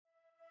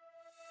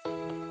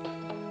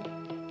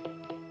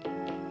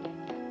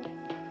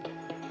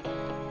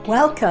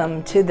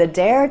Welcome to the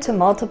Dare to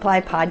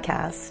Multiply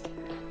podcast.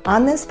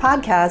 On this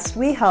podcast,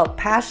 we help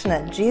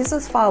passionate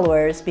Jesus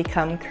followers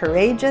become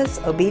courageous,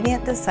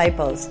 obedient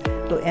disciples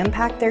who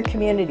impact their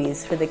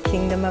communities for the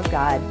kingdom of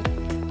God.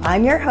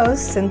 I'm your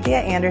host,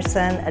 Cynthia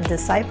Anderson, a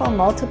disciple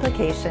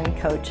multiplication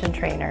coach and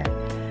trainer.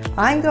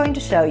 I'm going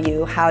to show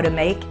you how to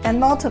make and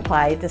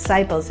multiply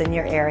disciples in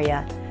your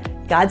area.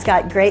 God's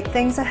got great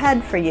things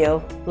ahead for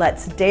you.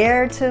 Let's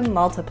dare to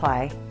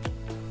multiply.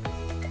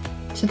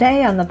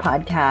 Today on the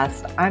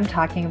podcast, I'm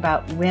talking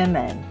about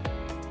women.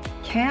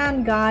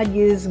 Can God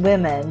use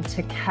women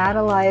to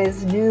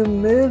catalyze new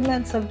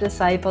movements of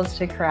disciples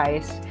to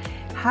Christ?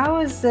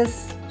 How is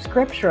this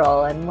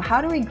scriptural, and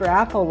how do we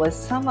grapple with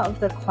some of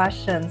the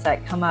questions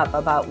that come up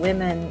about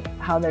women,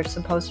 how they're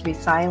supposed to be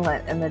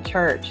silent in the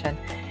church?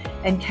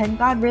 And can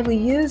God really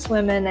use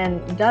women,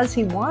 and does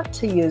he want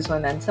to use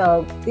women?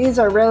 So these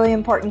are really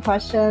important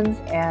questions,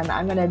 and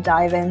I'm going to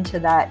dive into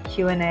that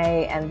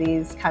Q&A and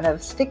these kind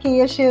of sticky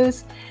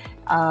issues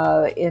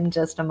in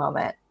just a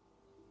moment.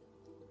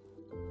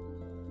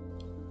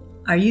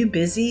 Are you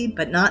busy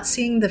but not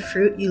seeing the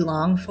fruit you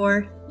long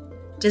for?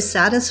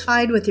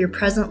 Dissatisfied with your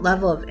present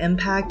level of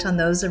impact on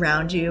those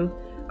around you?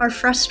 Or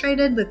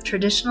frustrated with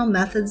traditional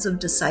methods of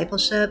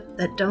discipleship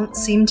that don't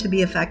seem to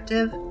be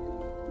effective?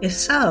 If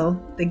so,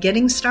 the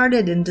Getting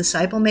Started in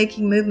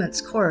Disciple-Making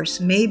Movements course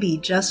may be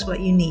just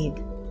what you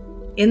need.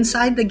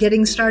 Inside the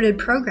Getting Started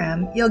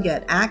program, you'll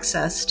get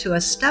access to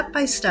a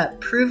step-by-step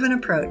proven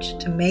approach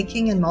to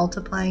making and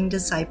multiplying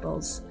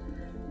disciples.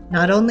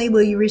 Not only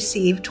will you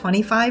receive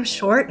 25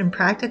 short and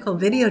practical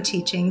video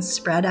teachings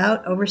spread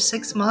out over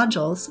 6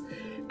 modules,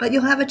 but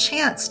you'll have a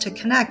chance to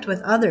connect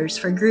with others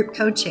for group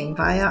coaching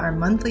via our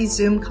monthly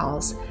Zoom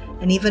calls.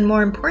 And even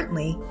more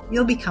importantly,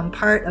 you'll become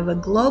part of a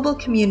global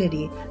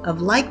community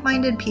of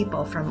like-minded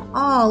people from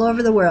all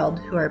over the world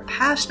who are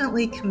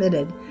passionately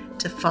committed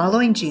to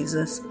following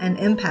Jesus and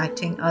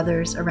impacting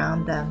others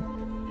around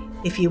them.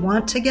 If you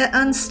want to get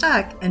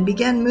unstuck and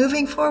begin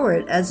moving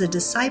forward as a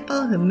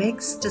disciple who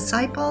makes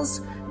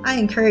disciples, I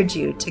encourage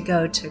you to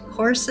go to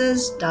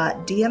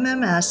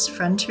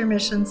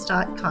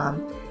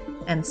courses.dmmsfrontiermissions.com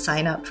and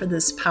sign up for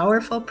this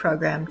powerful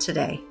program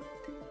today.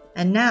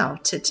 And now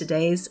to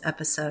today's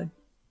episode.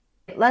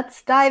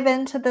 Let's dive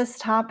into this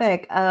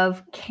topic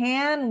of,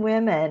 can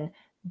women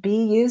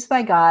be used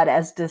by God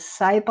as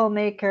disciple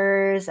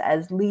makers,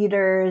 as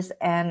leaders,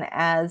 and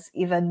as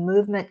even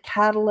movement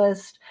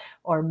catalysts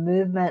or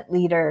movement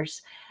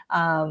leaders?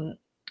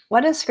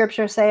 What does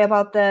Scripture say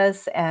about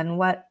this, and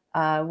what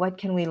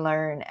can we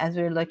learn as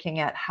we're looking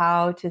at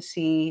how to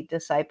see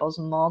disciples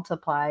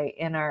multiply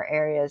in our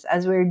areas,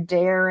 as we're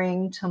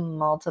daring to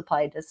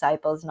multiply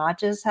disciples, not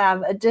just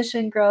have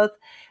addition growth,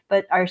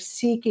 but are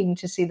seeking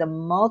to see the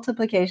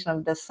multiplication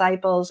of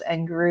disciples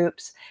and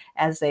groups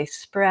as they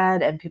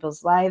spread and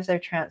people's lives are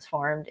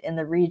transformed in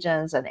the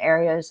regions and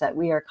areas that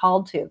we are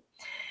called to.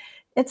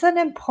 It's an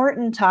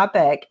important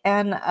topic,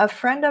 and a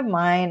friend of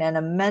mine and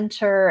a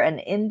mentor, an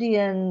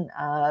Indian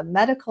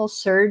medical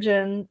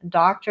surgeon,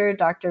 Dr.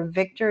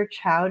 Victor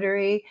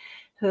Chowdhury,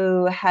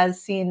 who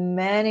has seen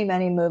many,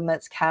 many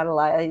movements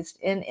catalyzed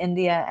in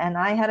India, and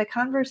I had a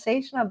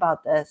conversation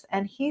about this,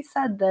 and he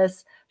said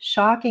this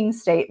shocking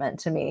statement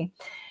to me.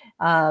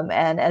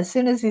 And as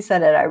soon as he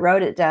said it, I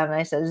wrote it down, and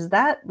I said, "Is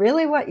that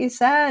really what you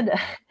said?"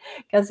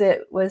 Because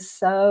it was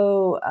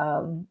so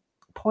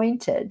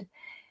pointed.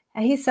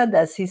 And he said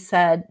this, he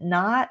said,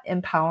 "Not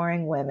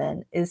empowering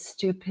women is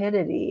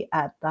stupidity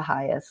at the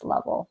highest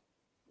level."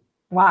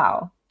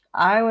 Wow.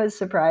 I was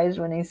surprised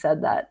when he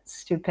said that.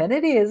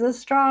 Stupidity is a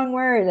strong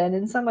word, and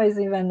in some ways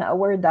even a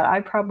word that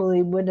I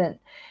probably wouldn't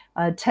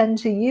tend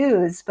to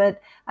use. But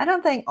I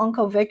don't think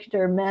Uncle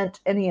Victor meant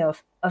any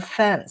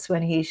offense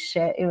when he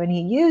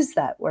used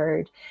that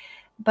word.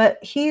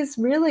 But he's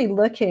really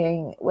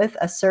looking with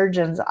a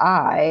surgeon's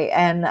eye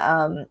and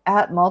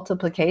at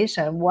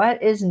multiplication,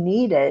 what is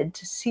needed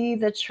to see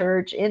the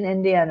church in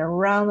India and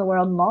around the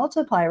world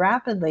multiply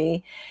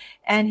rapidly.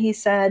 And he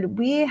said,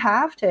 we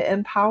have to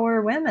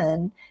empower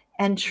women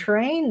and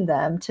train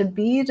them to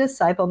be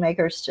disciple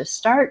makers, to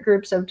start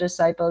groups of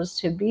disciples,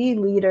 to be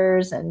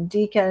leaders and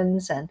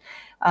deacons, and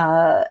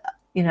to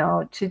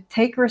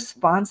take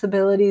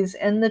responsibilities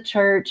in the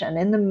church and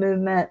in the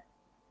movement,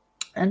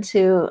 and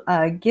to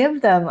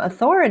give them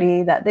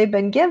authority that they've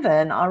been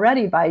given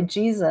already by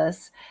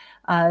Jesus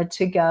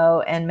to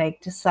go and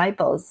make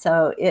disciples.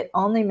 So it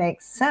only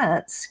makes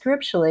sense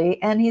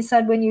scripturally. And he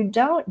said, when you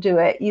don't do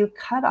it, you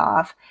cut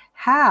off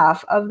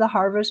half of the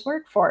harvest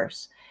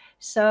workforce.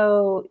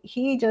 So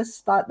he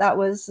just thought that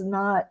was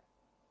not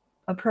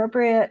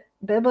appropriate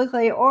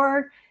biblically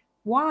or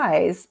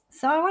wise.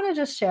 So I want to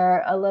just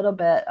share a little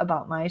bit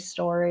about my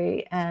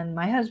story and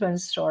my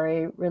husband's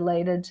story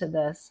related to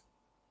this.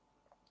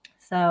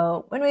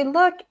 So when we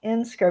look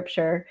in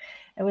Scripture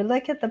and we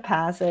look at the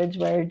passage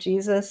where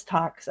Jesus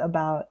talks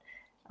about,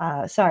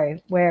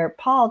 where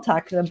Paul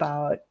talks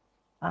about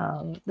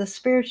the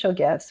spiritual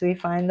gifts, we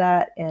find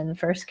that in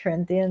 1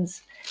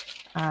 Corinthians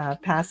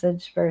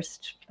passage,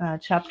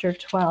 chapter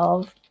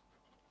 12.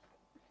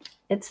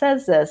 It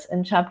says this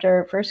in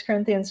chapter 1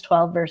 Corinthians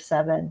 12, verse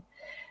 7.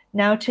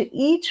 Now to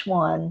each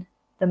one,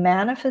 the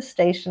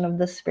manifestation of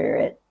the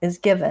Spirit is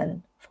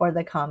given for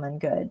the common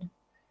good.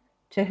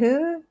 To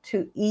who?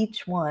 To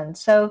each one.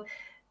 So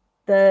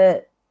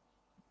the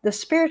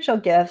spiritual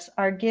gifts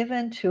are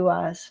given to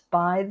us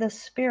by the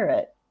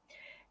Spirit.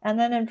 And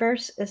then in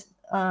verse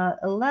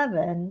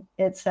 11,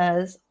 it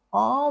says,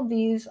 all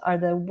these are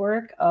the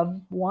work of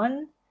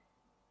one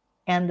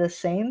and the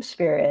same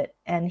Spirit,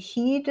 and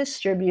he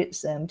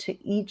distributes them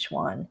to each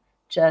one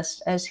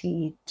just as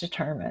he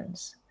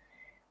determines.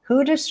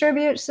 Who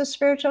distributes the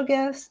spiritual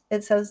gifts?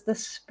 It says the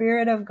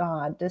Spirit of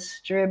God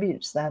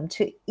distributes them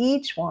to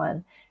each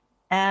one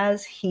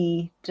as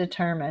he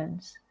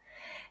determines.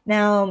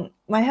 Now,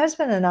 my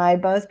husband and I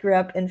both grew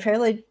up in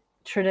fairly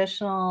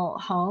traditional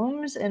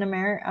homes in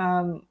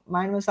America.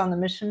 Mine was on the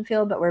mission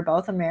field, but we're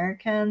both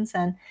Americans.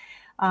 And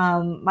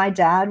my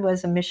dad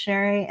was a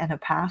missionary and a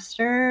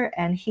pastor,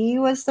 and he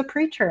was the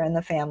preacher in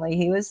the family.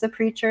 He was the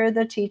preacher,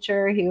 the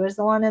teacher. He was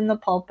the one in the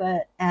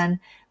pulpit. And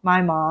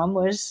my mom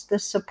was the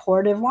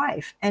supportive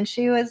wife, and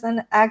she was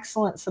an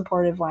excellent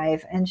supportive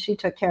wife. And she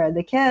took care of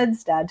the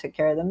kids. Dad took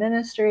care of the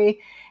ministry,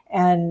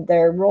 and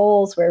their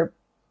roles were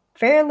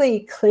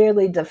fairly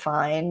clearly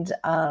defined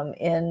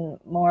in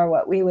more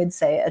what we would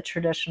say a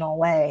traditional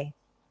way.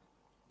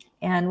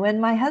 And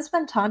when my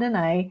husband Todd and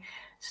I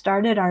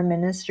started our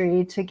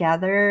ministry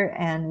together,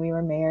 and we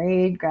were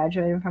married,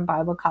 graduated from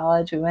Bible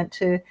college, we went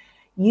to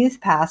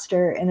youth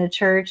pastor in a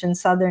church in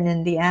southern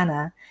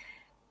Indiana,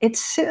 it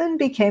soon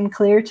became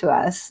clear to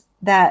us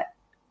that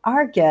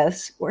our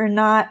gifts were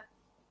not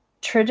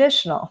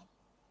traditional.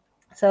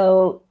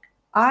 So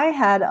I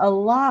had a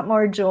lot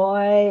more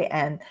joy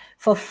and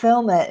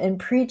fulfillment in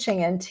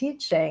preaching and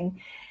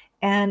teaching.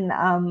 And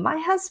my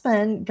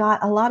husband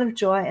got a lot of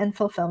joy and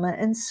fulfillment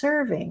in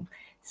serving.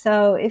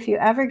 So if you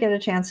ever get a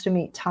chance to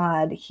meet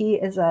Todd, he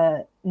is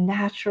a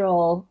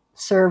natural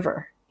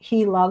server.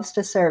 He loves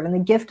to serve. And the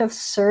gift of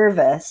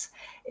service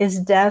is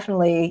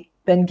definitely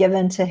been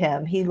given to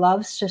him. He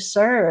loves to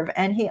serve.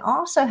 And he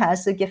also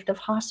has the gift of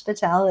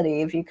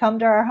hospitality. If you come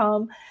to our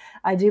home,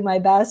 I do my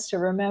best to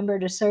remember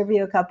to serve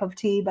you a cup of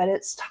tea, but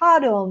it's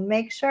Todd who will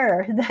make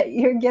sure that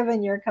you're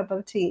given your cup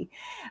of tea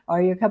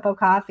or your cup of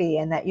coffee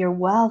and that you're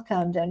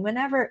welcomed. And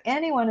whenever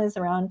anyone is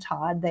around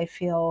Todd, they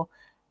feel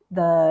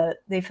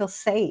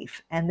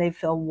safe and they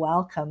feel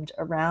welcomed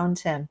around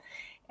him.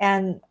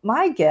 And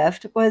my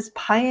gift was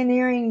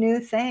pioneering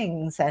new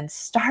things and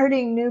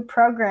starting new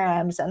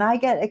programs. And I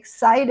get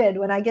excited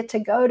when I get to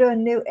go to a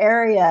new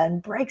area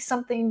and break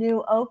something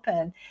new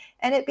open.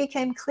 And it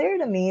became clear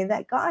to me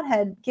that God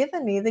had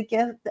given me the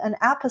gift, an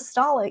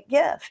apostolic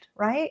gift,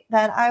 right?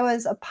 That I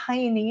was a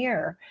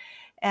pioneer.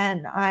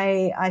 And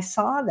I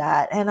saw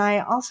that. And I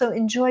also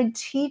enjoyed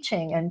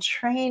teaching and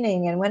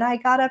training. And when I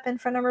got up in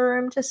front of a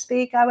room to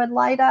speak, I would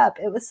light up.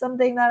 It was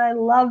something that I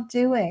loved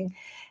doing.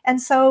 And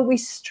so we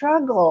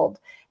struggled.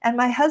 And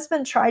my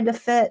husband tried to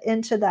fit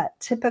into that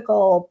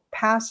typical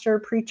pastor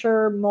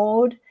preacher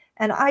mode.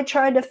 And I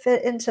tried to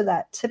fit into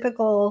that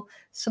typical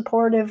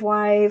supportive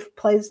wife,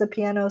 plays the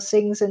piano,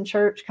 sings in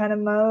church kind of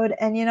mode.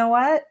 And you know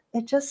what?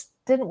 It just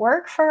didn't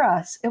work for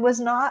us. It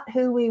was not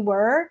who we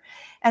were.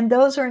 And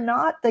those are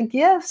not the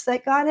gifts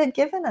that God had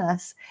given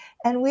us.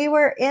 And we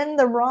were in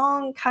the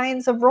wrong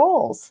kinds of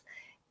roles.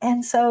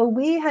 And so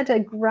we had to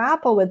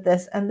grapple with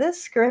this. And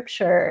this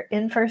scripture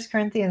in 1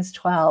 Corinthians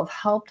 12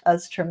 helped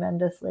us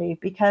tremendously,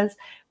 because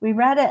we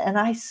read it and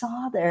I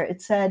saw there,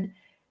 it said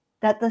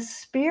that the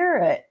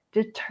Spirit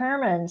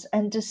determines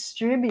and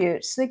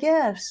distributes the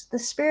gifts. The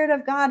Spirit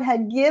of God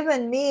had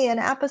given me an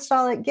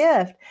apostolic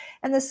gift,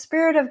 and the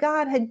Spirit of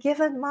God had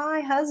given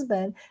my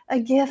husband a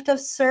gift of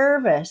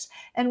service.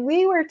 And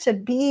we were to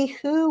be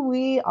who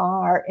we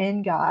are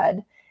in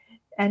God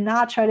and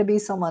not try to be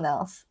someone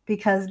else,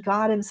 because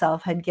God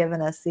himself had given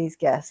us these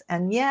gifts.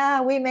 And yeah,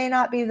 we may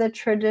not be the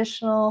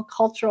traditional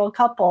cultural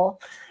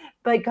couple,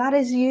 but God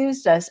has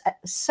used us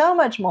so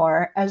much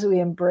more as we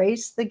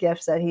embrace the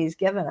gifts that he's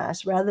given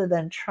us rather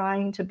than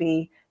trying to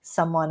be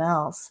someone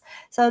else.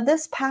 So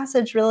this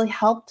passage really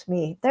helped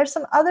me. There's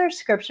some other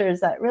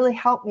scriptures that really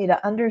helped me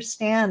to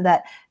understand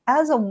that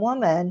as a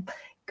woman,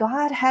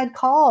 God had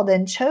called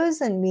and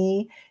chosen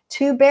me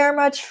to bear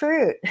much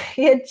fruit.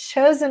 He had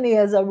chosen me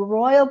as a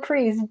royal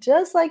priest,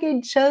 just like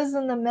he'd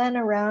chosen the men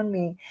around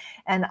me.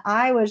 And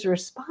I was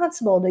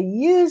responsible to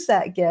use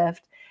that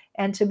gift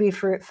and to be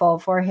fruitful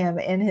for him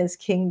in his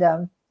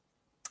kingdom.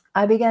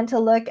 I began to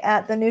look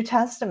at the New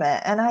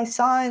Testament, and I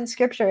saw in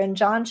scripture in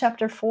John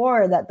chapter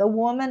 4 that the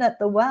woman at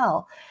the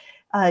well,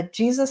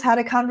 Jesus had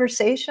a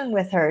conversation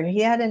with her.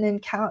 She had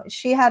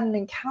an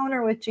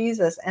encounter with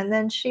Jesus, and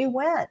then she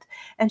went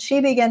and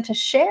she began to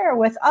share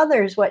with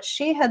others what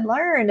she had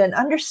learned and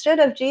understood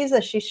of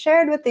Jesus. She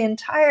shared with the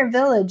entire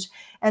village,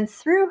 and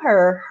through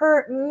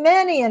her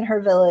many in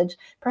her village,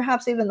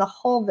 perhaps even the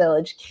whole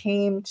village,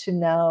 came to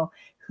know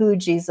who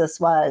Jesus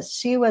was.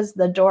 She was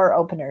the door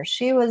opener.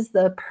 She was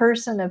the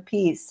person of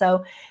peace.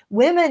 So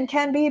women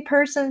can be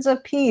persons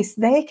of peace.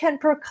 They can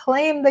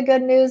proclaim the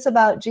good news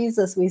about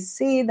Jesus. We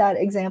see that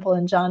example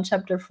in John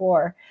chapter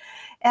 4.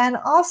 And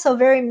also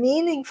very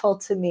meaningful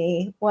to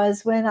me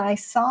was when I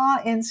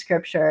saw in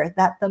scripture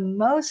that the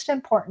most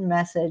important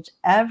message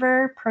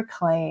ever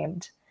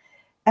proclaimed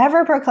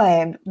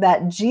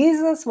that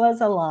Jesus was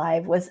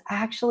alive was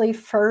actually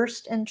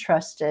first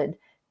entrusted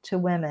to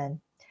women.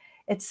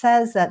 It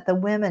says that the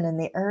women in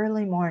the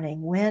early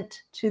morning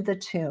went to the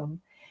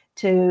tomb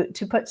to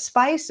put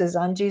spices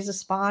on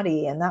Jesus'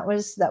 body, and that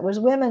was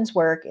women's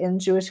work in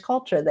Jewish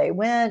culture. They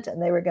went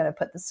and they were going to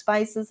put the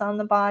spices on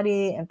the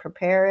body and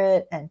prepare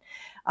it, and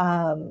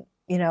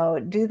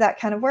do that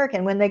kind of work.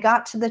 And when they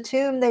got to the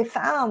tomb, they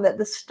found that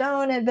the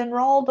stone had been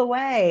rolled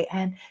away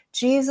and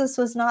Jesus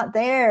was not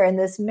there. And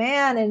this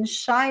man in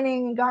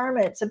shining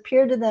garments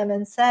appeared to them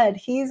and said,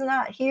 "He's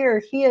not here,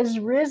 he is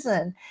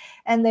risen."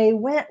 And they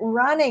went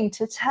running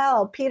to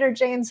tell Peter,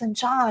 James, and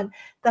John.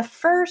 The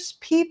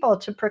first people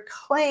to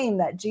proclaim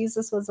that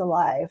Jesus was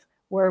alive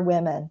were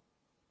women.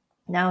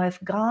 Now,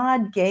 if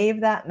God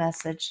gave that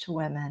message to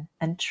women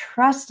and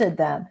trusted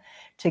them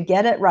to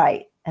get it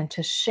right and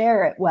to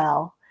share it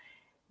well,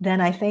 then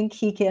I think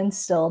he can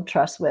still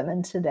trust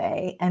women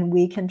today, and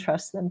we can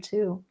trust them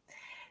too.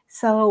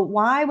 So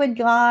why would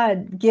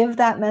God give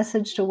that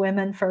message to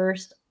women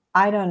first?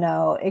 I don't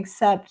know,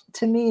 except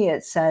to me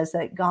it says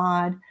that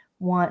God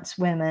wants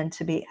women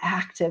to be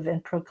active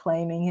in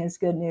proclaiming his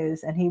good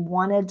news, and he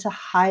wanted to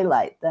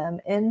highlight them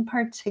in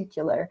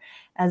particular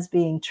as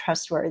being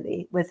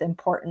trustworthy with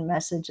important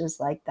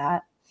messages like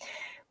that.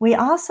 We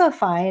also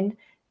find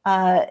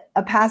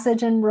a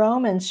passage in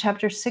Romans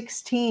chapter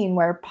 16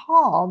 where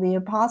Paul, the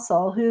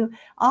apostle, who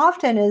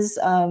often is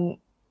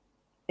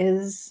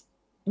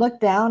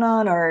looked down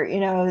on, or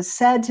is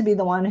said to be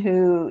the one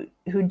who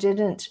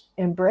didn't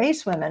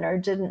embrace women or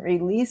didn't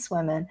release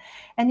women,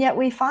 and yet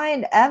we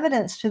find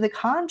evidence to the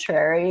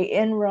contrary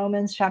in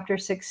Romans chapter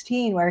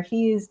 16, where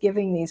he is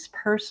giving these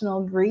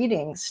personal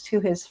greetings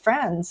to his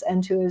friends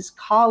and to his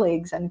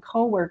colleagues and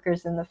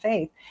co-workers in the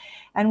faith.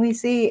 And we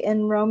see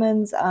in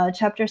Romans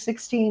chapter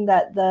 16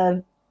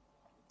 that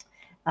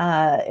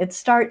it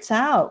starts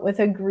out with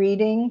a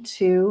greeting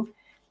to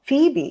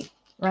Phoebe,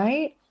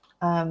 right?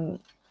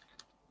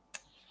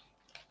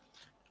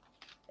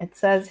 It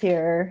says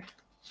here,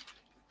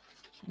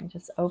 let me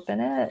just open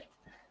it.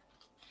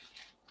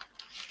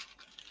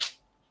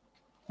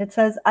 It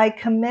says, "I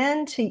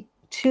commend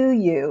to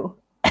you,"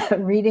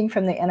 reading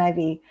from the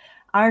NIV,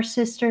 "our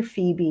sister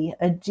Phoebe,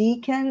 a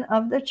deacon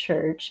of the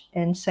church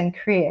in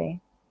Cenchreae."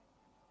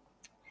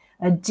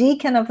 A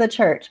deacon of the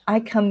church. "I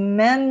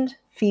commend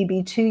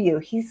Phoebe to you."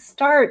 He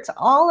starts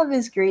all of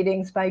his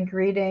greetings by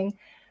greeting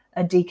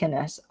a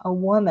deaconess, a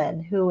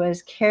woman who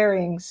was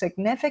carrying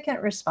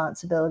significant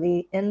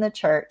responsibility in the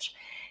church.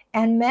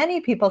 And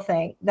many people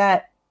think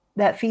that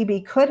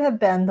Phoebe could have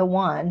been the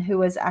one who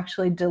was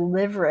actually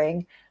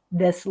delivering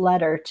this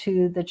letter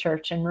to the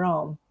church in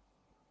Rome.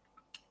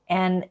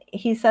 And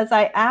he says,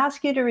 "I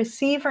ask you to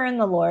receive her in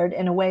the Lord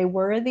in a way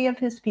worthy of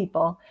his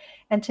people,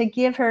 and to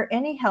give her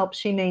any help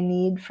she may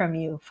need from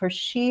you, for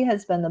she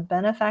has been the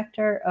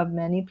benefactor of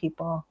many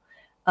people,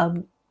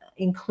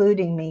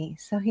 including me."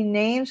 So he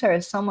names her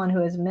as someone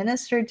who has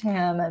ministered to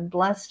him and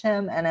blessed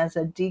him, and as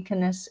a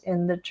deaconess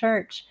in the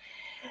church.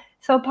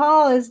 So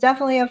Paul is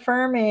definitely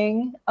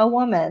affirming a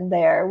woman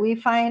there. We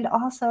find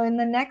also in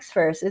the next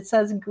verse, it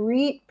says,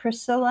 "Greet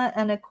Priscilla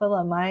and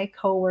Aquila, my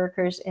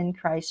co-workers in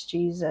Christ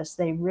Jesus.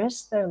 They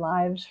risked their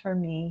lives for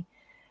me.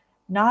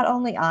 Not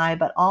only I,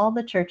 but all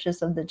the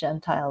churches of the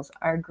Gentiles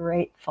are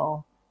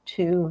grateful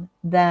to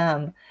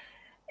them."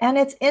 And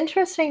it's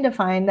interesting to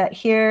find that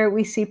here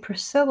we see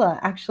Priscilla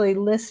actually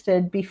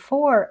listed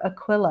before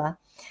Aquila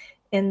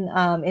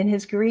in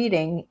his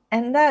greeting,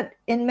 and that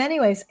in many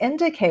ways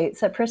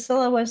indicates that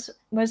Priscilla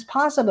was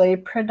possibly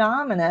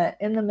predominant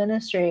in the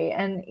ministry,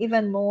 and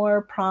even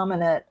more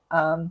prominent,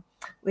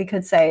 we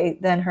could say,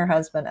 than her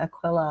husband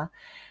Aquila.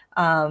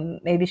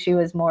 Maybe she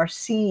was more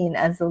seen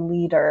as the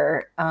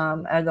leader,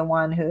 or the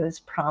one who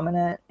is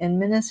prominent in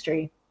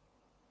ministry.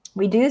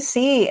 We do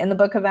see in the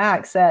book of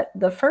Acts that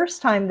the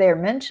first time they're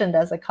mentioned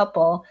as a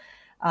couple,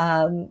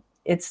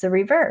 it's the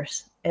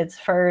reverse. It's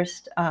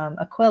first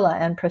Aquila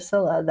and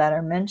Priscilla that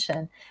are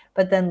mentioned.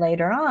 But then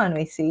later on,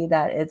 we see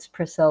that it's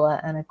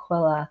Priscilla and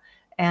Aquila.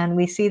 And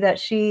we see that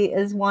she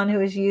is one who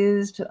is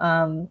used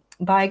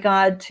by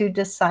God to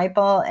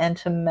disciple and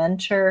to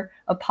mentor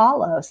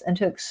Apollos and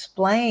to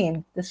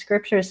explain the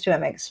scriptures to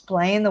him,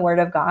 explain the word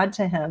of God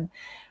to him.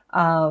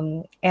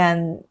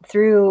 And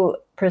through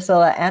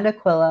Priscilla and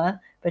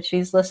Aquila, but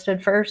she's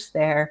listed first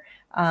there,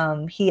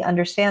 he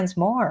understands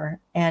more,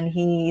 and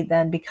he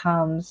then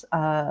becomes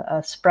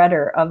a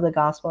spreader of the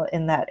gospel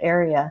in that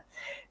area.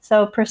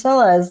 So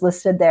Priscilla is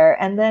listed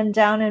there. And then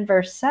down in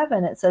verse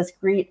 7, it says,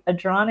 "Greet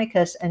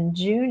Andronicus and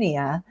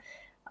Junia,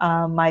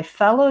 my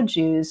fellow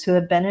Jews who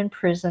have been in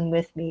prison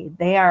with me.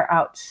 They are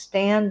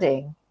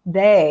outstanding.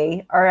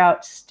 They are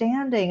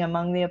outstanding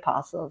among the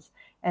apostles,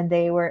 and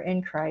they were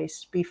in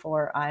Christ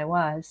before I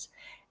was.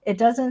 It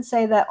doesn't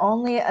say that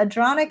only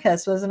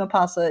Andronicus was an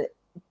apostle.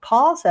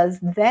 Paul says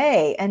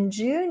they, and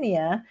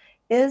Junia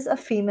is a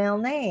female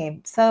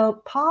name.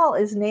 So Paul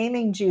is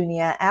naming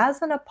Junia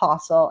as an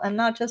apostle, and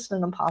not just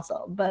an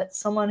apostle, but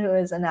someone who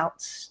is an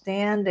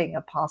outstanding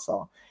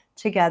apostle,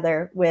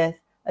 together with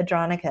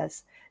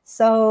Andronicus.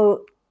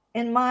 So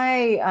in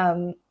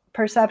my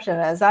perception,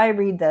 as I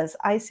read this,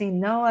 I see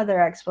no other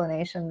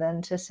explanation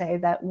than to say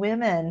that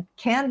women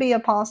can be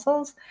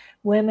apostles,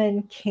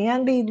 women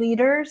can be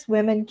leaders,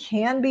 women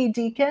can be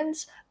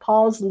deacons.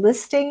 Paul's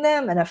listing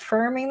them and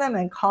affirming them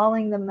and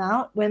calling them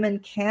out. Women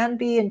can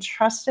be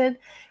entrusted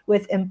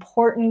with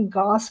important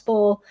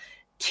gospel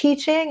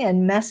teaching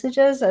and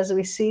messages, as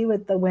we see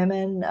with the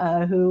women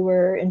who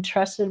were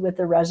entrusted with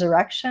the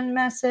resurrection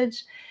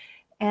message.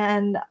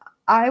 And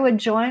I would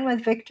join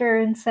with Victor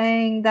in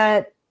saying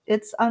that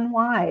it's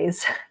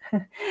unwise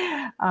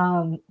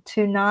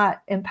to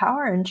not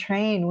empower and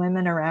train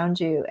women around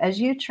you. As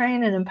you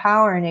train and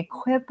empower and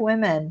equip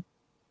women,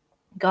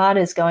 God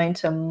is going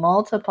to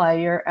multiply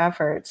your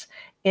efforts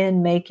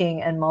in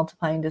making and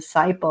multiplying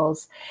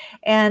disciples.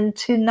 And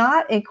to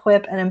not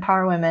equip and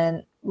empower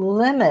women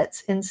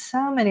limits in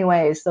so many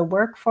ways the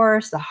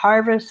workforce, the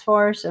harvest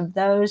force of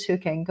those who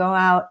can go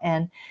out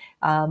and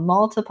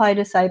multiply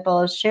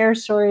disciples, share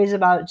stories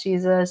about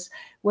Jesus.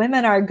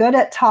 Women are good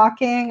at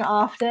talking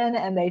often,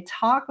 and they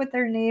talk with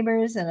their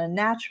neighbors in a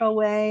natural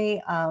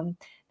way.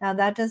 Now,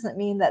 that doesn't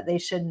mean that they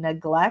should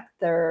neglect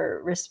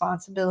their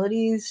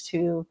responsibilities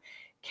to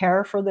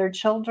care for their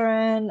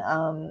children.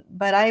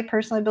 But I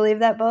personally believe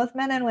that both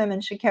men and women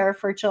should care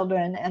for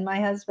children. And my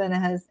husband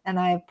and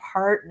I have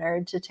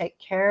partnered to take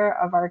care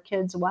of our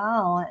kids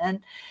well.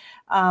 And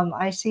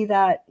I see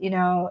that,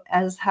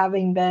 as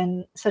having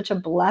been such a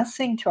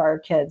blessing to our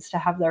kids to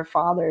have their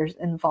fathers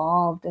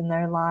involved in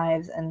their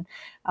lives, and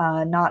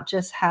not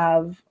just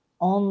have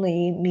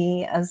only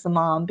me as the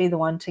mom be the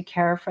one to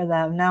care for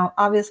them. Now,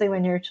 obviously,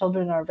 when your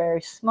children are very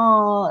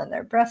small and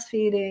they're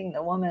breastfeeding,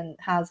 the woman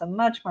has a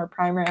much more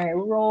primary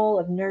role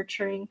of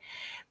nurturing.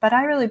 But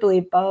I really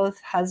believe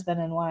both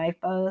husband and wife,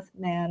 both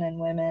man and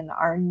women,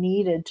 are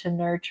needed to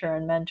nurture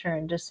and mentor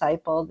and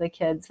disciple the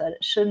kids, that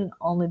it shouldn't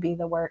only be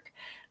the work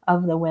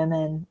of the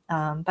women.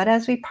 But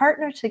as we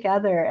partner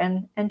together,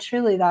 and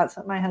truly that's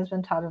what my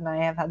husband Todd and I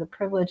have had the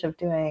privilege of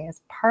doing,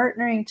 is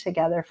partnering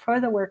together for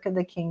the work of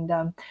the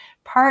kingdom,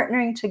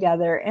 partnering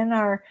together in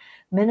our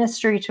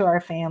ministry to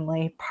our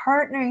family,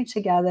 partnering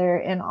together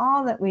in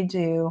all that we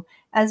do.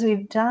 As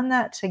we've done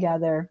that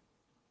together,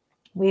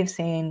 we've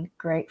seen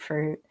great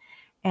fruit.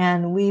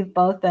 And we've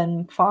both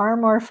been far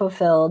more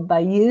fulfilled by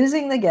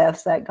using the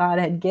gifts that God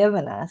had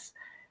given us,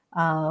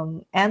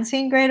 and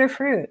seeing greater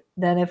fruit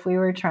than if we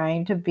were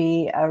trying to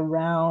be a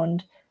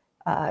round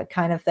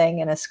kind of thing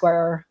in a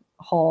square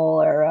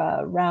hole, or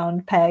a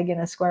round peg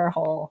in a square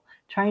hole,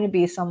 trying to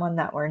be someone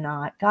that we're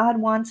not. God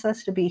wants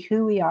us to be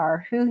who we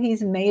are, who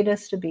He's made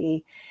us to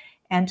be,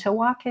 and to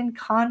walk in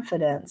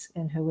confidence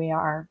in who we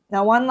are.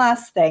 Now, one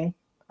last thing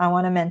I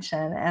want to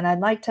mention, and I'd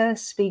like to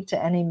speak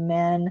to any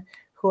men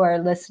who are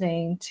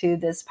listening to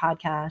this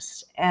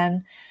podcast.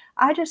 And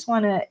I just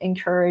want to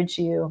encourage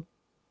you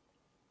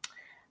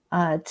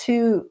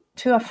to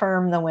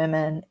affirm the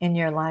women in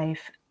your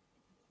life.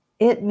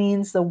 It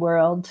means the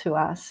world to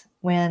us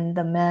when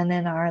the men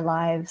in our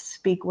lives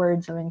speak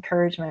words of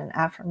encouragement and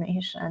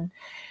affirmation.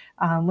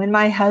 When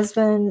my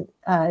husband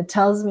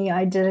tells me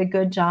I did a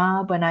good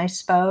job when I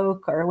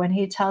spoke, or when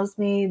he tells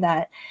me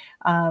that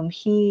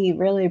he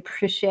really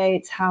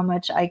appreciates how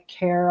much I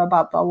care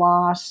about the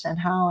lost and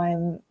how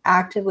I'm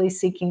actively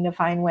seeking to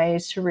find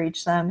ways to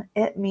reach them,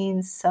 it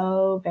means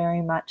so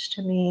very much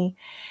to me,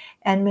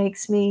 and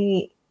makes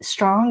me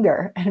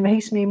stronger and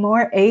makes me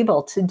more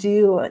able to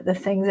do the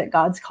things that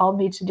God's called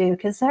me to do.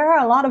 Because there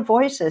are a lot of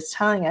voices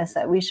telling us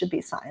that we should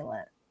be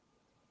silent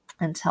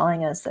and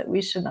telling us that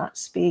we should not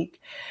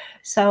speak.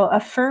 So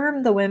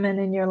affirm the women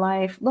in your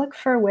life. Look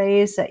for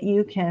ways that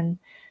you can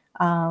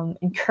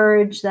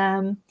encourage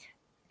them.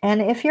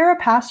 And if you're a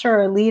pastor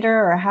or a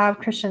leader or have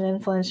Christian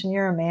influence and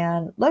you're a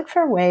man, look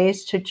for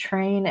ways to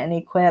train and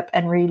equip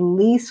and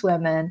release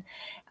women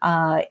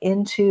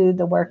into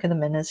the work of the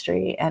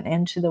ministry and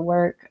into the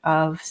work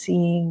of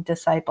seeing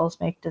disciples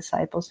make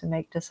disciples who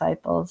make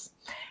disciples.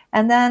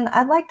 And then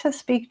I'd like to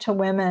speak to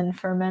women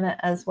for a minute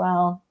as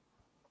well,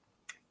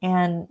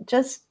 and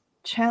just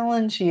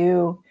challenge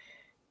you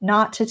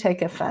not to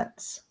take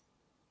offense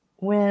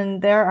when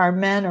there are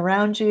men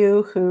around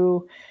you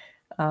who,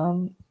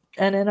 and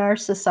in our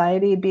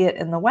society, be it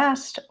in the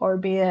West or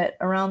be it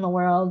around the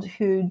world,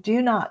 who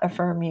do not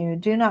affirm you,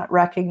 do not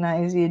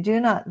recognize you, do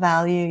not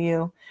value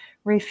you.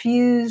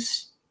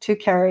 Refuse to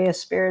carry a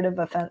spirit of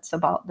offense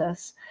about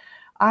this.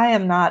 I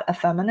am not a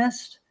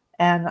feminist,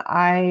 and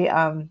I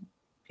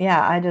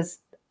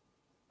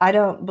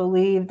don't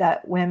believe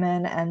that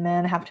women and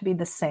men have to be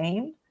the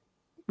same.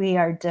 We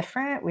are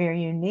different. We are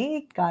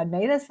unique. God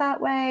made us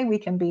that way. We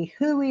can be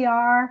who we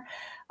are.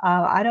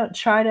 I don't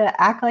try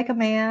to act like a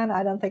man.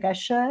 I don't think I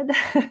should.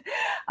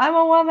 I'm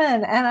a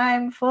woman, and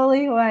I'm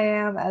fully who I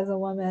am as a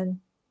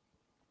woman.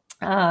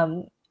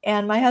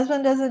 And my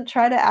husband doesn't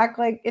try to act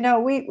like,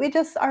 we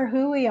just are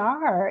who we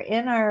are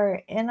in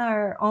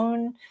our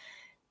own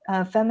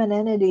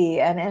femininity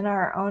and in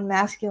our own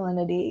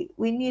masculinity.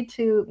 We need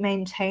to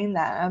maintain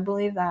that. I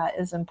believe that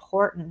is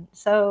important.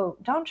 So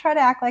don't try to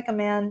act like a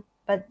man,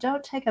 but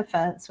don't take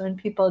offense when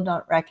people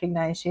don't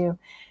recognize you.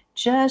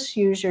 Just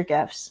use your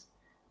gifts.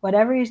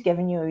 Whatever he's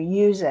given you,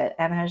 use it.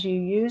 And as you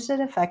use it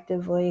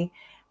effectively,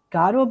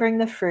 God will bring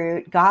the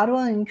fruit, God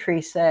will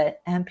increase it,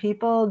 and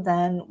people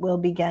then will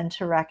begin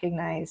to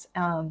recognize.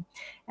 And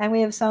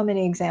we have so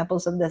many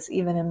examples of this,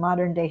 even in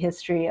modern day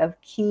history,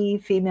 of key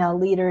female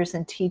leaders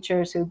and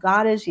teachers who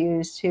God has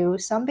used, who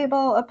some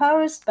people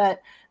opposed, but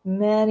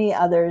many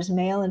others,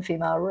 male and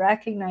female,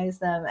 recognize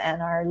them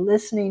and are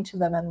listening to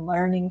them and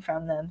learning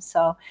from them.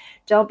 So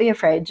don't be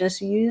afraid.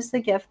 Just use the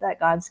gift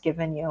that God's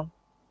given you.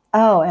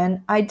 Oh,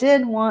 and I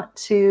did want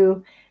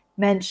to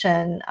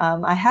mention,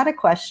 I had a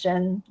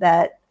question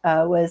that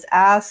was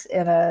asked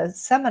in a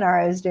seminar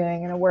I was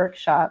doing in a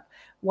workshop.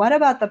 What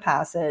about the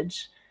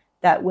passage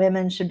that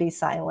women should be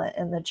silent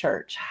in the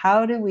church?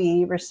 How do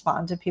we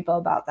respond to people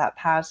about that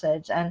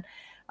passage? And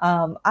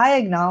I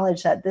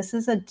acknowledge that this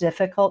is a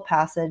difficult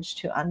passage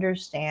to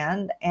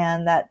understand,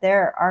 and that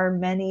there are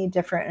many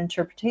different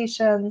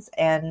interpretations,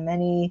 and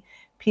many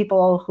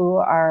people who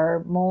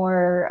are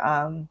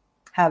more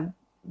have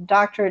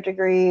doctorate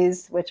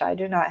degrees, which I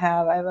do not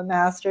have. I have a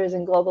master's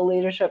in global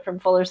leadership from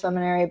Fuller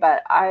Seminary,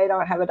 but I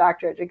don't have a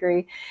doctorate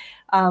degree.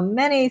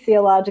 Many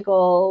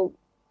theological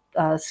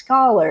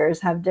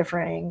scholars have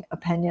differing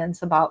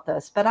opinions about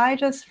this, but I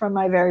just, from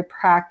my very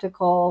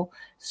practical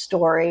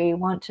story,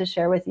 want to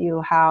share with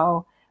you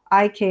how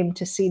I came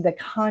to see the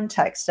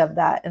context of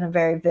that in a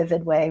very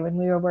vivid way when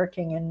we were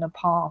working in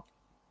Nepal.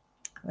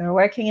 We were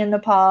working in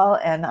Nepal,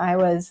 and I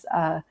was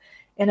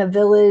in a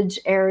village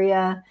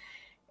area.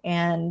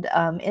 And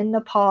in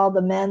Nepal,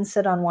 the men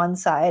sit on one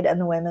side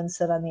and the women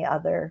sit on the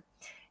other.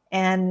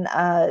 And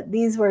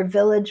these were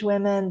village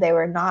women. They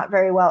were not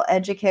very well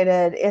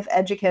educated, if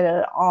educated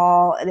at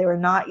all. They were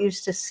not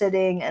used to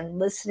sitting and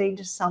listening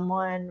to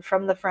someone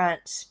from the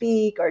front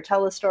speak or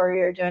tell a story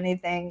or do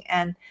anything.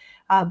 And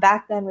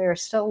back then, we were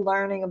still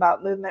learning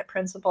about movement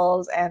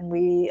principles, and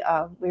we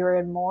were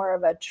in more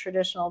of a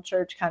traditional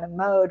church kind of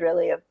mode,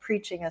 really, of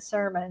preaching a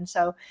sermon.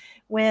 So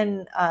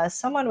when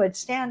someone would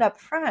stand up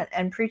front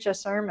and preach a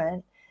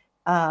sermon,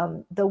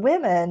 the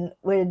women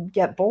would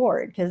get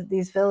bored, because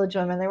these village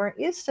women, they weren't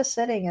used to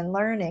sitting and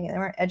learning, and they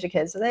weren't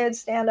educated. So they would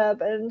stand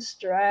up and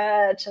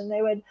stretch, and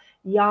they would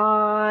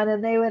yawn,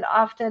 and they would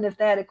often, if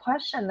they had a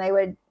question, they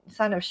would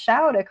kind of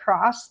shout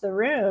across the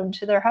room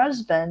to their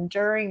husband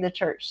during the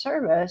church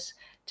service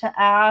to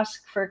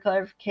ask for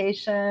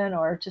clarification,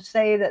 or to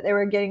say that they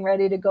were getting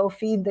ready to go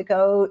feed the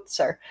goats,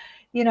 or,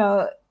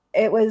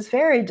 it was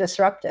very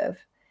disruptive.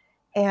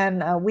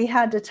 And we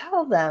had to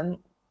tell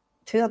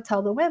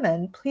the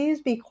women,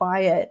 please be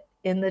quiet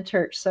in the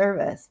church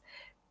service,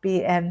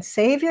 and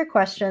save your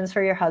questions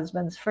for your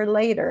husbands for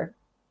later,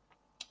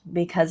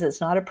 because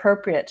it's not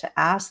appropriate to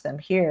ask them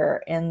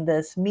here in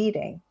this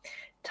meeting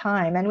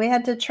time. And we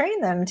had to train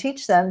them,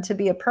 teach them to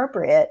be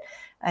appropriate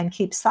and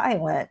keep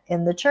silent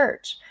in the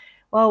church.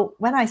 Well,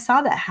 when I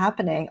saw that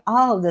happening,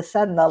 all of a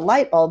sudden the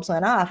light bulbs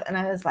went off, and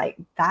I was like,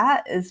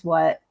 that is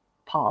what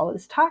Paul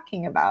is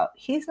talking about.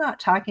 He's not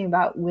talking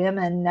about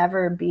women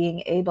never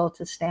being able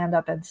to stand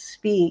up and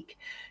speak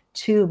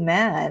to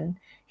men.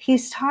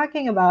 He's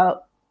talking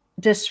about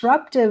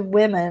disruptive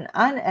women,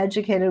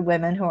 uneducated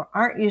women who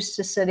aren't used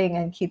to sitting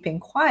and keeping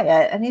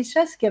quiet. And he's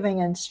just giving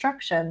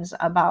instructions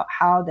about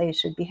how they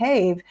should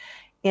behave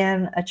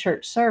in a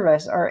church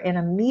service or in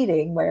a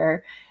meeting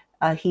where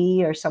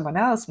he or someone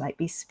else might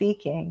be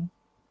speaking.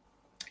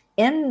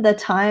 In the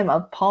time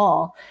of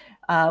Paul,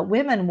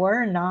 women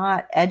were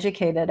not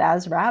educated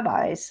as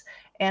rabbis,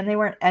 and they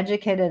weren't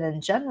educated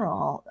in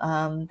general.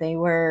 They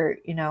were,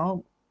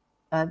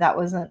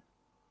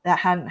 that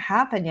hadn't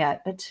happened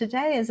yet. But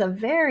today is a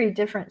very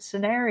different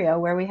scenario,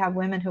 where we have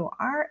women who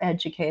are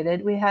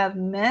educated. We have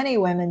many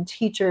women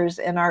teachers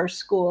in our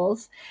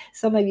schools.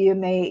 Some of you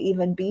may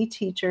even be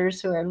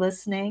teachers who are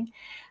listening.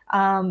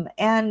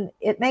 And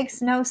it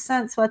makes no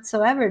sense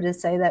whatsoever to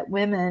say that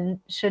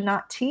women should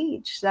not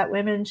teach, that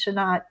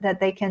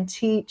they can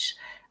teach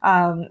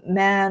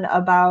men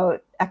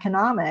about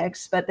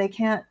economics, but they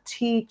can't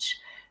teach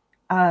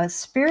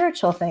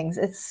spiritual things.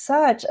 It's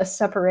such a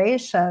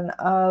separation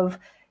of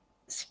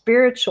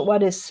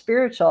what is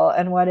spiritual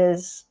and what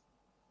is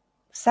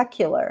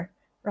secular,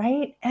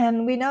 right?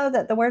 And we know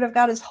that the Word of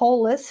God is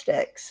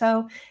holistic.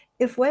 So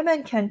if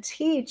women can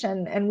teach,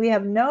 and we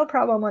have no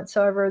problem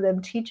whatsoever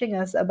them teaching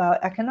us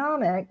about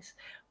economics,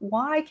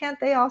 why can't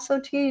they also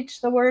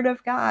teach the Word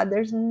of God?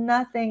 There's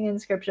nothing in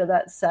Scripture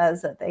that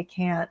says that they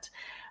can't,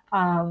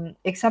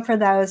 except for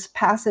those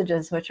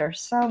passages which are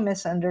so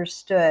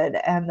misunderstood,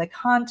 and the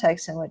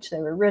context in which they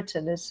were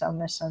written is so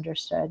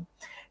misunderstood.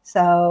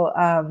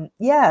 So,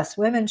 yes,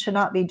 women should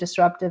not be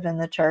disruptive in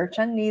the church,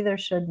 and neither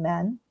should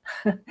men,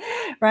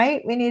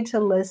 right? We need to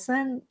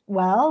listen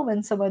well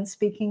when someone's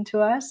speaking to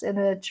us in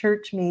a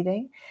church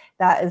meeting.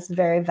 That is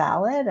very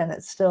valid, and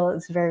it still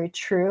is very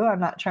true. I'm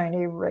not trying to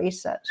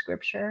erase that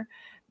scripture,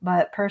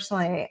 but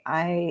personally,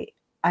 I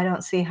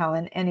don't see how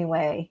in any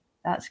way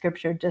that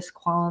scripture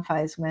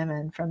disqualifies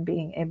women from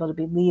being able to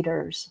be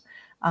leaders,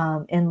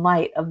 in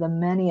light of the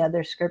many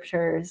other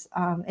scriptures,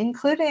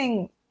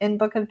 including in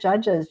book of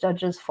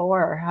Judges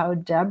 4, how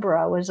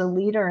Deborah was a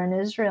leader in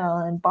Israel,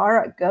 and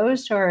Barak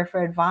goes to her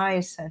for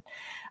advice,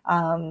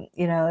 and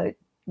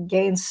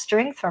gains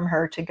strength from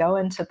her to go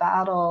into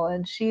battle.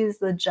 And she's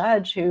the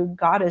judge who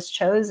God has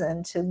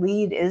chosen to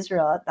lead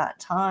Israel at that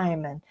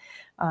time.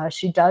 And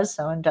she does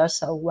so, and does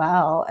so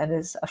well, and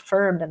is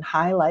affirmed and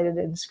highlighted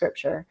in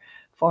scripture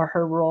for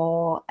her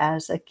role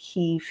as a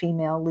key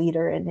female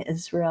leader in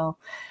Israel.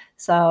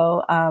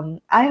 So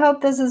I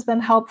hope this has been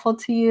helpful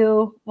to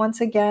you.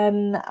 Once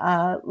again,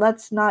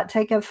 let's not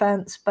take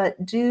offense,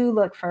 but do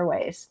look for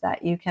ways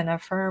that you can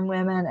affirm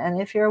women.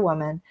 And if you're a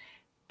woman,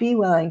 be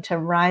willing to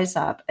rise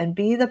up and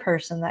be the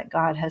person that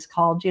God has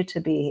called you to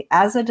be.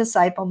 As a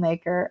disciple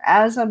maker,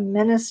 as a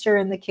minister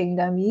in the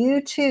kingdom, you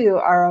too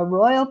are a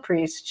royal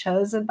priest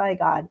chosen by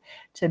God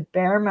to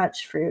bear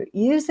much fruit.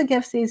 Use the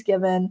gifts he's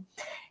given,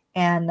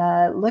 and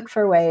look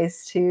for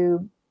ways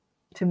to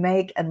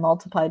make and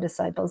multiply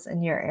disciples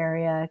in your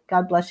area.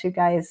 God bless you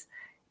guys,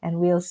 and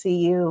we'll see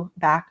you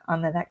back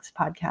on the next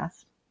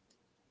podcast.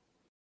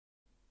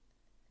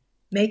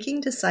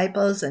 Making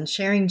disciples and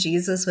sharing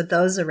Jesus with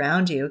those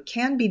around you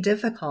can be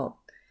difficult.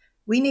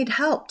 We need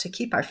help to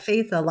keep our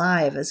faith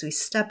alive as we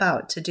step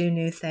out to do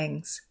new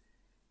things.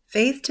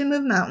 Faith to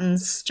Move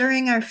Mountains,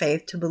 Stirring Our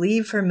Faith to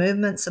Believe for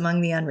Movements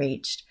Among the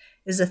Unreached,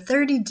 is a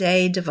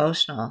 30-day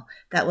devotional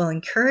that will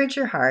encourage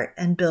your heart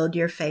and build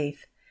your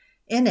faith.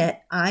 In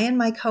it, I and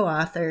my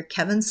co-author,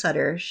 Kevin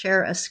Sutter,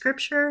 share a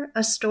scripture,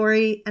 a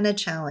story, and a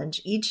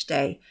challenge each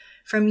day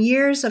from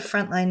years of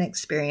frontline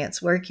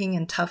experience working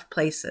in tough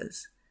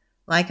places.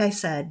 Like I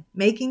said,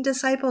 making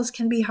disciples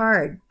can be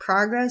hard.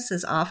 Progress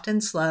is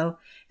often slow,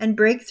 and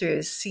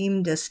breakthroughs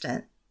seem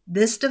distant.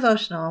 This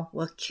devotional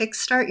will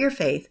kickstart your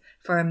faith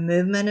for a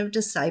movement of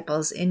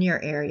disciples in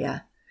your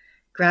area.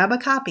 Grab a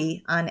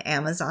copy on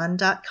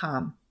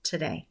Amazon.com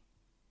today.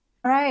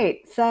 All right,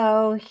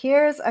 so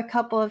here's a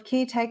couple of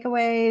key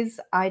takeaways.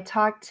 I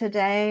talked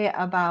today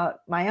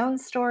about my own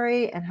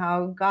story and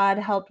how God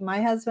helped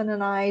my husband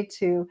and I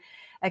to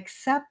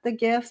accept the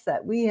gifts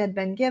that we had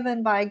been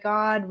given by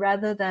God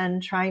rather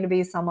than trying to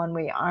be someone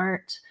we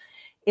aren't.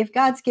 If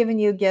God's given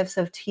you gifts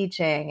of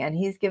teaching and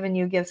he's given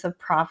you gifts of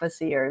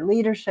prophecy or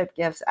leadership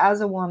gifts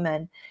as a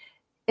woman,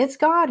 it's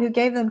God who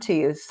gave them to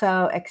you.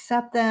 So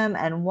accept them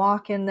and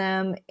walk in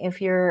them.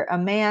 If you're a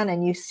man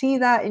and you see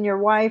that in your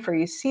wife, or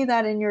you see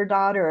that in your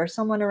daughter or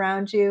someone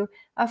around you,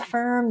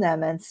 affirm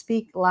them and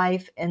speak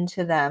life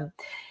into them.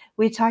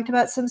 We talked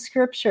about some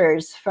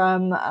scriptures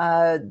from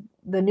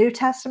the New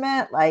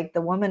Testament, like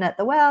the woman at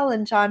the well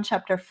in John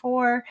chapter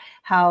 4,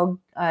 how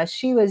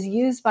she was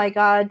used by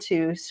God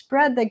to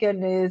spread the good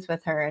news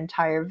with her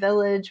entire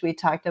village. We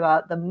talked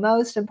about the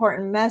most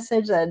important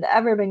message that had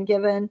ever been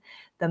given,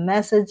 the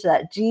message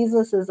that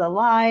Jesus is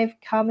alive,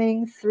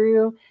 coming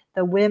through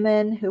the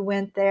women who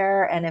went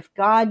there. And if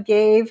God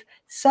gave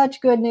such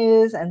good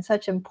news and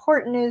such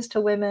important news to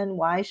women,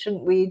 why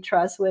shouldn't we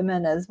trust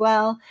women as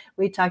well?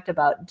 We talked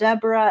about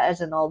Deborah as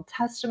an Old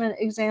Testament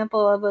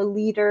example of a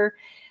leader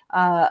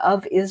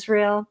of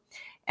Israel.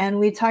 And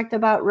we talked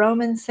about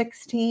Romans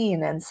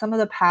 16 and some of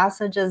the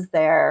passages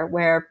there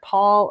where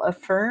Paul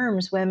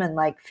affirms women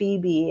like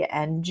Phoebe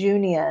and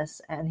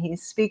Junius. And he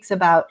speaks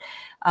about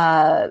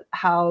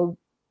how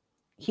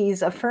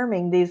he's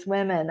affirming these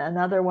women.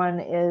 Another one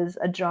is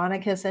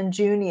Andronicus and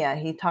Junia.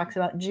 He talks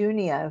about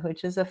Junia,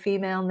 which is a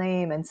female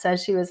name, and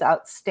says she was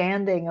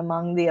outstanding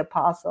among the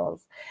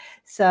apostles.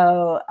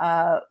 So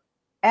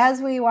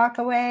as we walk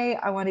away,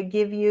 I want to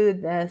give you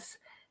this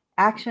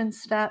action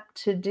step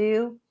to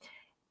do.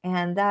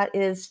 And that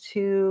is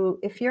to,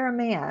 if you're a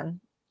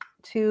man,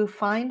 to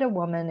find a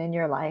woman in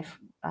your life,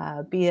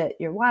 be it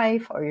your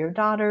wife or your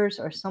daughters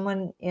or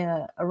someone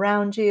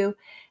around you,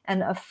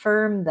 and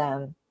affirm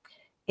them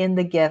in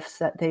the gifts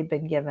that they've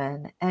been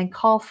given, and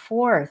call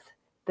forth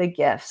the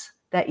gifts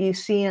that you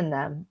see in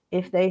them.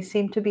 If they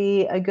seem to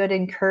be a good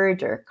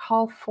encourager,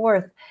 call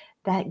forth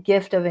that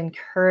gift of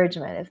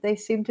encouragement. If they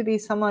seem to be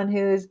someone who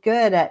is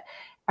good at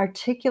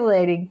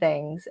articulating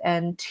things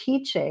and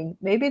teaching,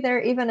 maybe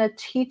they're even a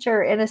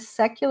teacher in a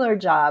secular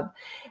job,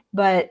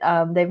 but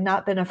they've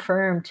not been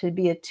affirmed to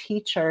be a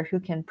teacher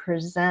who can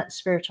present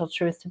spiritual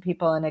truth to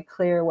people in a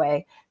clear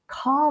way.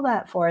 Call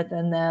that forth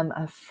in them,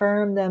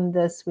 affirm them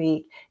this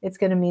week. It's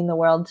going to mean the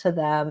world to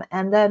them.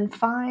 And then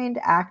find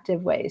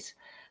active ways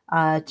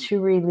to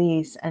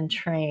release and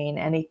train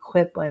and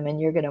equip women.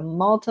 You're going to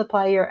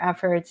multiply your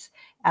efforts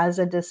as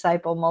a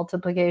disciple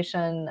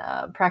multiplication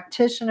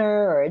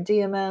practitioner or a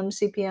DMM,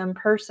 CPM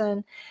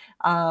person.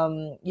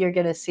 You're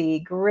going to see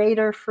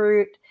greater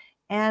fruit.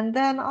 And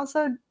then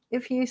also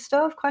if you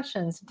still have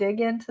questions,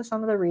 dig into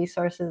some of the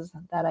resources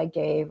that I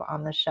gave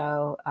on the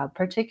show,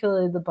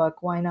 particularly the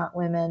book, Why Not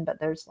Women? But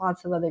there's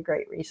lots of other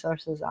great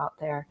resources out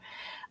there.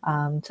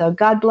 So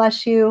God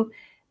bless you.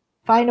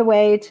 Find a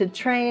way to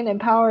train,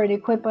 empower, and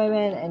equip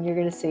women, and you're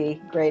going to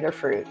see greater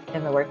fruit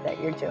in the work that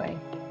you're doing.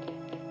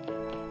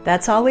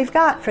 That's all we've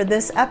got for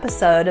this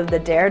episode of the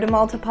Dare to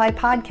Multiply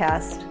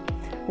podcast.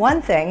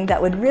 One thing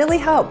that would really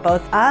help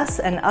both us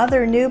and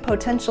other new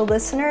potential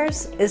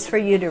listeners is for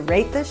you to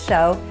rate this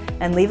show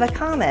and leave a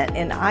comment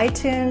in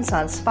iTunes,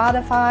 on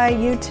Spotify,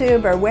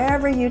 YouTube, or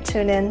wherever you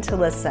tune in to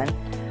listen.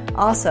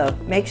 Also,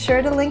 make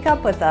sure to link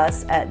up with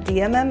us at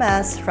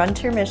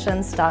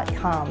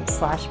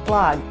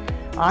dmmsfrontiermissions.com/blog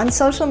on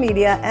social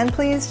media, and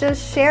please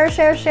just share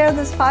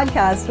this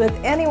podcast with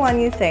anyone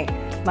you think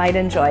might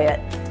enjoy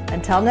it.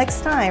 Until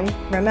next time,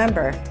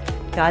 remember,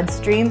 God's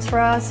dreams for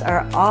us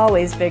are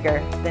always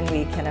bigger than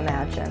we can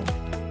imagine.